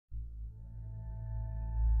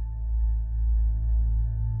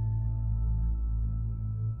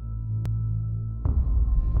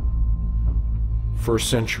For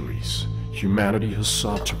centuries, humanity has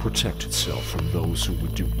sought to protect itself from those who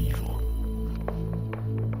would do evil.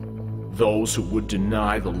 Those who would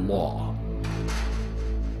deny the law.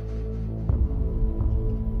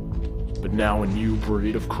 But now a new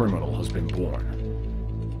breed of criminal has been born.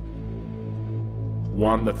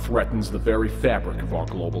 One that threatens the very fabric of our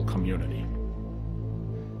global community.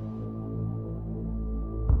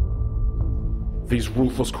 These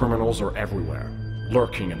ruthless criminals are everywhere,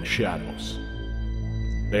 lurking in the shadows.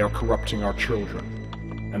 They are corrupting our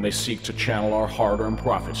children, and they seek to channel our hard-earned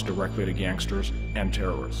profits directly to gangsters and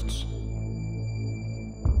terrorists.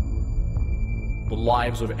 The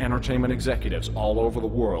lives of entertainment executives all over the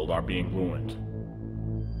world are being ruined.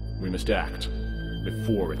 We must act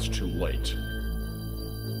before it's too late.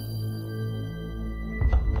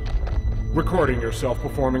 Recording yourself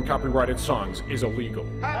performing copyrighted songs is illegal.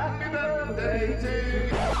 Happy birthday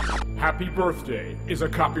to you. Happy Birthday is a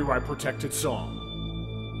copyright-protected song.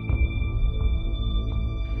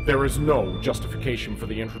 There is no justification for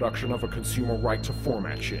the introduction of a consumer right to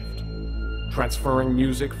format shift. Transferring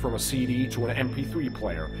music from a CD to an MP3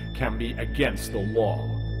 player can be against the law.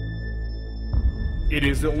 It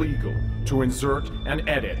is illegal to insert and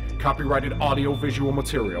edit copyrighted audio-visual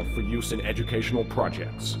material for use in educational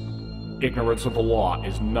projects. Ignorance of the law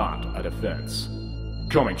is not a defense.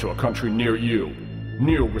 Coming to a country near you,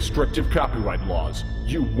 new restrictive copyright laws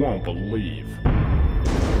you won't believe.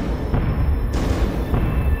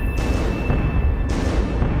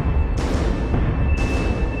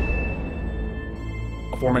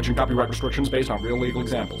 Aforementioned copyright restrictions based on real legal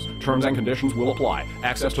examples. Terms and conditions will apply.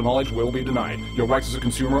 Access to knowledge will be denied. Your rights as a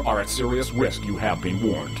consumer are at serious risk. You have been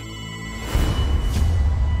warned.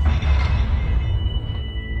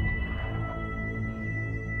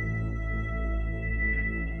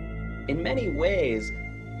 In many ways,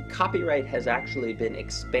 copyright has actually been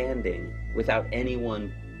expanding without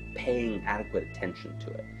anyone paying adequate attention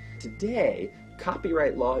to it. Today,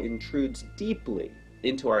 copyright law intrudes deeply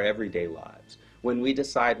into our everyday lives. When we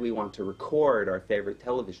decide we want to record our favorite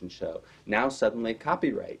television show, now suddenly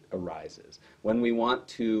copyright arises. When we want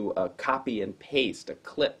to copy and paste a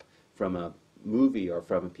clip from a movie or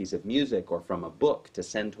from a piece of music or from a book to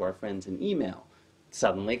send to our friends in email,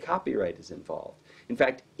 suddenly copyright is involved. In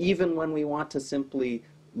fact, even when we want to simply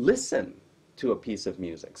listen to a piece of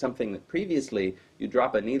music, something that previously you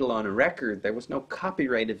drop a needle on a record, there was no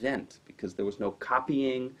copyright event because there was no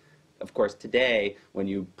copying. Of course, today, when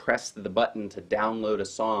you press the button to download a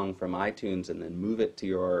song from iTunes and then move it to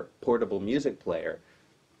your portable music player,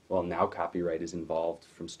 well, now copyright is involved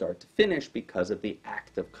from start to finish because of the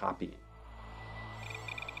act of copying.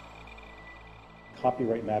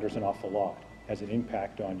 Copyright matters an awful lot. It has an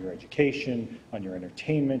impact on your education, on your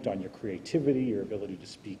entertainment, on your creativity, your ability to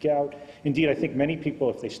speak out. Indeed, I think many people,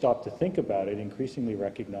 if they stop to think about it, increasingly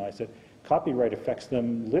recognize that copyright affects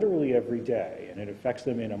them literally every day, and it affects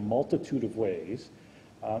them in a multitude of ways.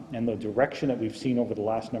 And the direction that we've seen over the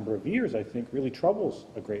last number of years, I think, really troubles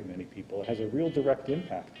a great many people. It has a real direct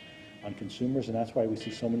impact on consumers, and that's why we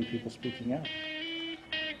see so many people speaking out.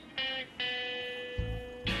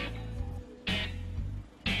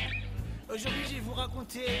 Aujourd'hui, je vais vous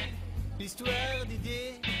raconter l'histoire des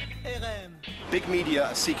DRM. Big media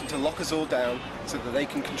are seeking to lock us all down so that they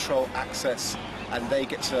can control access and they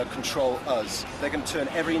get to control us. They're going to turn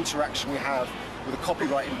every interaction we have with a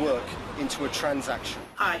copyrighted work into a transaction.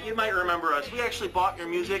 Hi, you might remember us. We actually bought your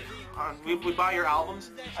music. We buy your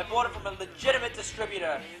albums. I bought it from a legitimate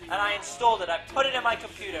distributor, and I installed it. I put it in my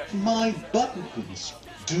computer. My buttons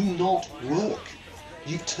do not work.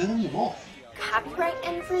 You turn them off. Copyright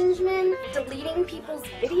infringement? Deleting people's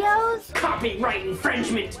videos? Copyright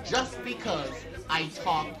infringement! Just because I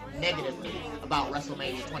talked negatively about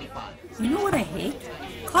WrestleMania 25. You know what I hate?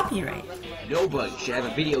 Copyright. Nobody should have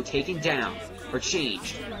a video taken down or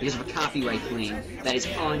changed because of a copyright claim that is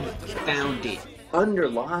unfounded.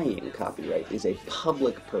 Underlying copyright is a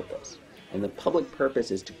public purpose, and the public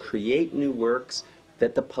purpose is to create new works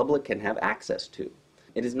that the public can have access to.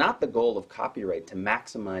 It is not the goal of copyright to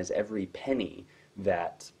maximize every penny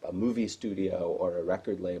that a movie studio or a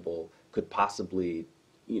record label could possibly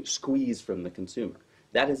squeeze from the consumer.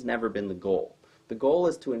 That has never been the goal. The goal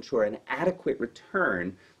is to ensure an adequate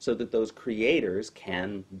return so that those creators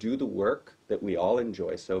can do the work that we all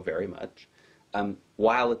enjoy so very much,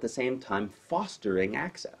 while at the same time fostering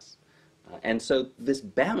access. And so this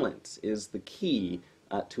balance is the key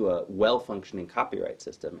to a well-functioning copyright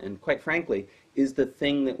system, and quite frankly, is the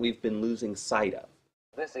thing that we've been losing sight of.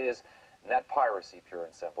 This is net piracy, pure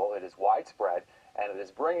and simple. It is widespread, and it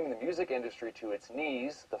is bringing the music industry to its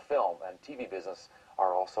knees. The film and TV business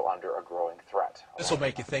are also under a growing threat. This will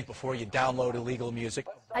make you think before you download illegal music.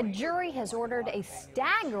 A jury has ordered a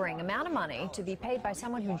staggering amount of money to be paid by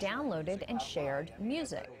someone who downloaded and shared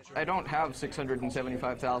music. I don't have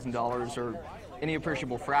 $675,000 or any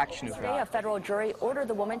appreciable fraction of Today, that. a federal jury ordered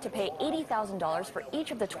the woman to pay $80,000 for each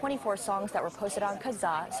of the 24 songs that were posted on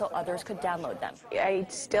Kazaa so others could download them. I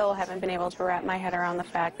still haven't been able to wrap my head around the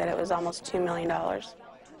fact that it was almost $2 million.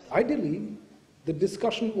 Ideally, the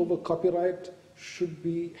discussion over copyright should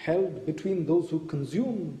be held between those who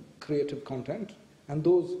consume creative content and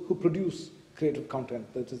those who produce creative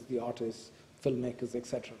content, that is the artists, filmmakers,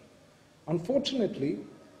 etc. Unfortunately,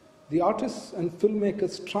 the artists and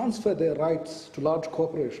filmmakers transfer their rights to large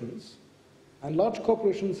corporations, and large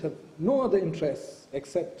corporations have no other interests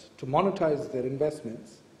except to monetize their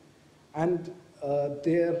investments, and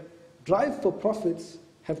their drive for profits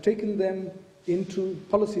have taken them into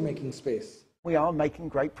policy-making space. We are making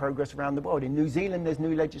great progress around the world. In New Zealand, there's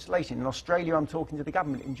new legislation. In Australia, I'm talking to the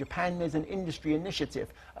government. In Japan, there's an industry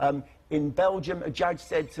initiative. In Belgium, a judge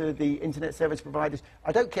said to the internet service providers,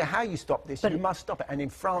 I don't care how you stop this, you must stop it. And in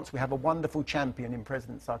France, we have a wonderful champion in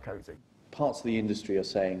President Sarkozy. Parts of the industry are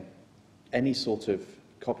saying any sort of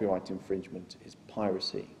copyright infringement is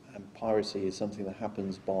piracy. And piracy is something that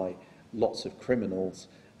happens by lots of criminals,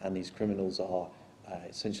 and these criminals are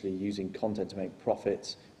essentially using content to make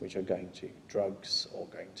profits, which are going to drugs or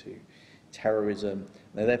going to terrorism. And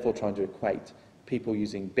they're therefore trying to equate people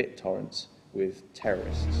using BitTorrents with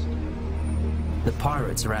terrorists. The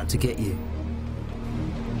pirates are out to get you.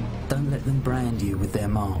 Don't let them brand you with their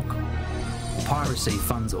mark. Piracy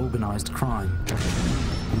funds organised crime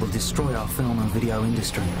and will destroy our film and video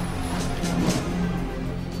industry.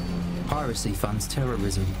 Piracy funds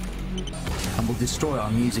terrorism and will destroy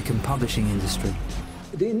our music and publishing industry.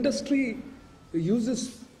 The industry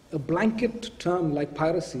uses a blanket term like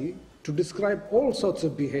piracy to describe all sorts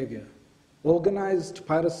of behavior. Organized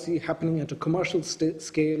piracy happening at a commercial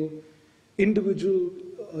scale, individual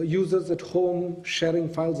users at home sharing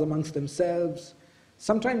files amongst themselves,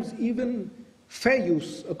 sometimes even fair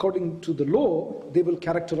use according to the law, they will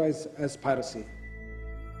characterize as piracy.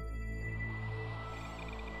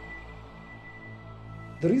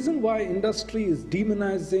 The reason why industry is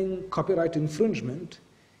demonizing copyright infringement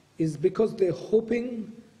is because they're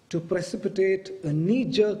hoping to precipitate a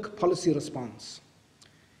knee-jerk policy response.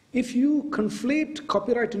 If you conflate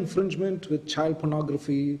copyright infringement with child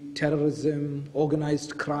pornography, terrorism,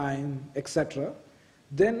 organized crime, etc.,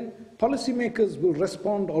 then policymakers will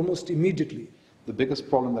respond almost immediately. The biggest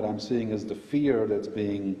problem that I'm seeing is the fear that's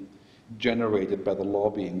being generated by the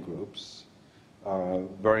lobbying groups.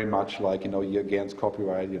 Very much like, you're against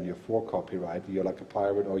copyright and you're for copyright, you're like a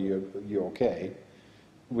pirate or you're okay,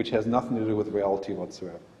 which has nothing to do with reality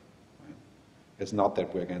whatsoever. Right? It's not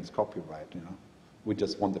that we're against copyright, we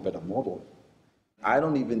just want a better model. I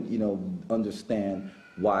don't even, understand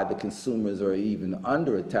why the consumers are even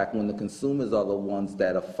under attack when the consumers are the ones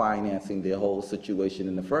that are financing the whole situation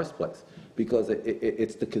in the first place. Because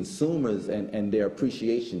it's the consumers and their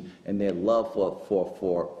appreciation and their love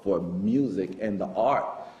for music and the art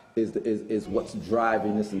is what's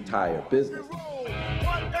driving this entire business.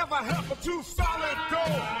 Whatever happened to solid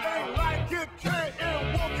gold? Ain't like it can't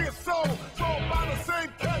and won't get sold. So by the same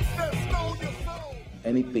catch that stole your soul.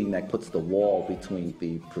 Anything that puts the wall between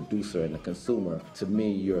the producer and the consumer, to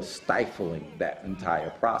me, you're stifling that entire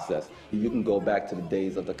process. You can go back to the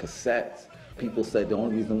days of the cassettes. People said the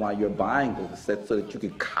only reason why you're buying the cassettes so that you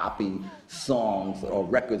could copy songs or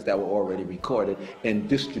records that were already recorded and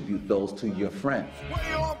distribute those to your friends.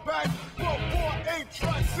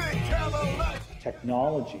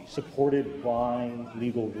 Technology supported by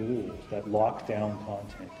legal rules that lock down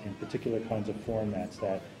content in particular kinds of formats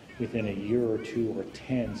that within a year or 2 or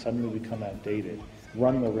 10 suddenly become outdated,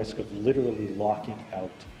 run the risk of literally locking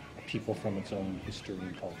out people from its own history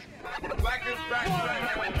and culture.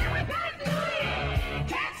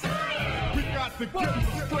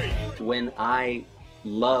 When I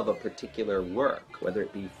love a particular work, whether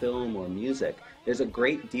it be film or music, there's a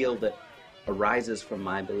great deal that arises from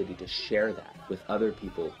my ability to share that with other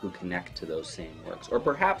people who connect to those same works, or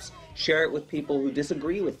perhaps share it with people who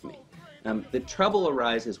disagree with me. The trouble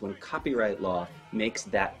arises when copyright law makes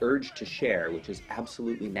that urge to share, which is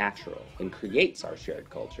absolutely natural and creates our shared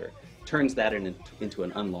culture, turns that into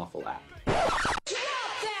an unlawful act.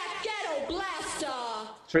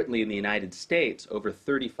 Certainly in the United States, over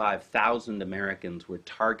 35,000 Americans were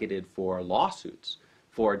targeted for lawsuits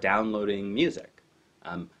for downloading music.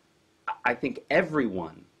 I think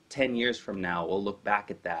everyone 10 years from now, we'll look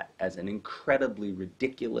back at that as an incredibly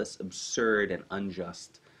ridiculous, absurd, and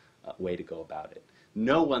unjust way to go about it.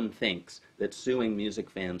 No one thinks that suing music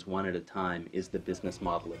fans one at a time is the business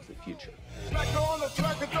model of the future.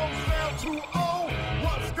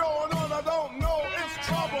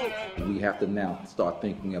 We have to now start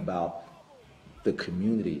thinking about the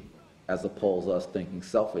community as opposed to us thinking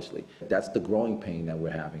selfishly. That's the growing pain that we're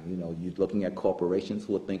having. You know, you're looking at corporations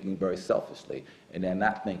who are thinking very selfishly, and they're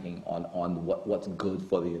not thinking on what's good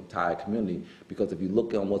for the entire community. Because if you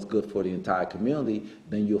look on what's good for the entire community,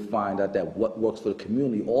 then you'll find out that what works for the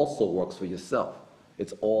community also works for yourself.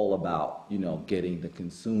 It's all about, you know, getting the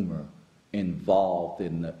consumer involved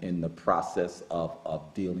in the process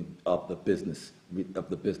of dealing of the business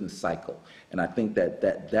cycle. And I think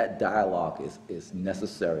that dialogue is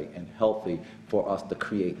necessary and healthy for us to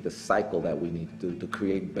create the cycle that we need to do to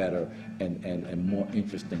create better and more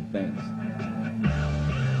interesting things.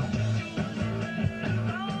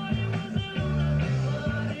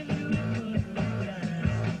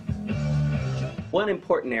 One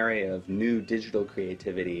important area of new digital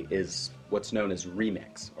creativity is what's known as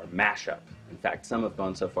remix or mashup. In fact, some have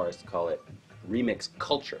gone so far as to call it remix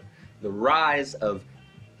culture. The rise of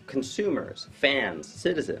consumers, fans,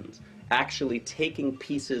 citizens, actually taking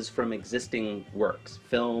pieces from existing works,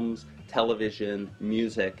 films, television,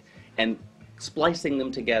 music, and splicing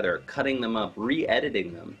them together, cutting them up,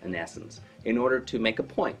 re-editing them, in essence, in order to make a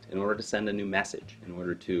point, in order to send a new message, in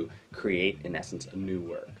order to create, in essence, a new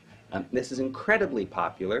work. This is incredibly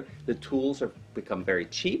popular. The tools have become very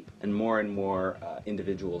cheap, and more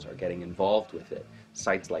individuals are getting involved with it.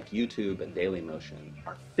 Sites like YouTube and Dailymotion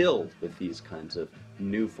are filled with these kinds of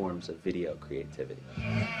new forms of video creativity.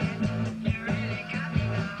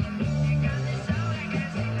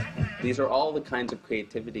 These are all the kinds of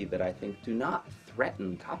creativity that I think do not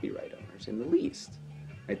threaten copyright owners in the least.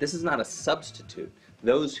 Right? This is not a substitute.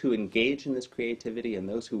 Those who engage in this creativity and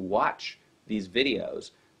those who watch these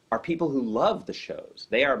videos are people who love the shows.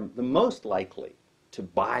 They are the most likely to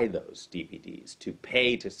buy those DVDs, to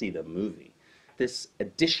pay to see the movie. This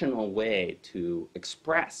additional way to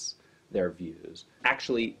express their views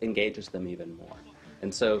actually engages them even more.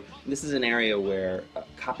 And so this is an area where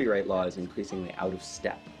copyright law is increasingly out of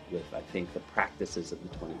step with, I think, the practices of the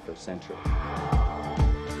 21st century.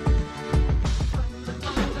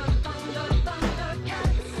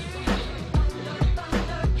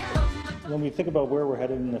 When we think about where we're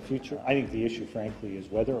headed in the future, I think the issue, frankly, is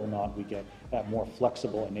whether or not we get that more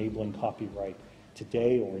flexible enabling copyright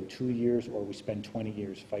today or in 2 years, or we spend 20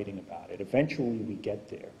 years fighting about it. Eventually we get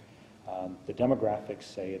there. The demographics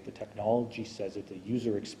say it, the technology says it, the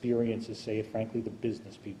user experiences say it, frankly the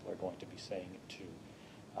business people are going to be saying it too.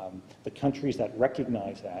 The countries that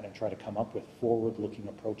recognize that and try to come up with forward-looking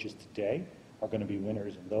approaches today are going to be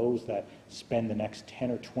winners, and those that spend the next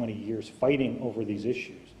 10 or 20 years fighting over these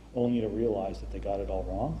issues only to realize that they got it all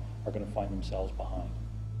wrong are going to find themselves behind.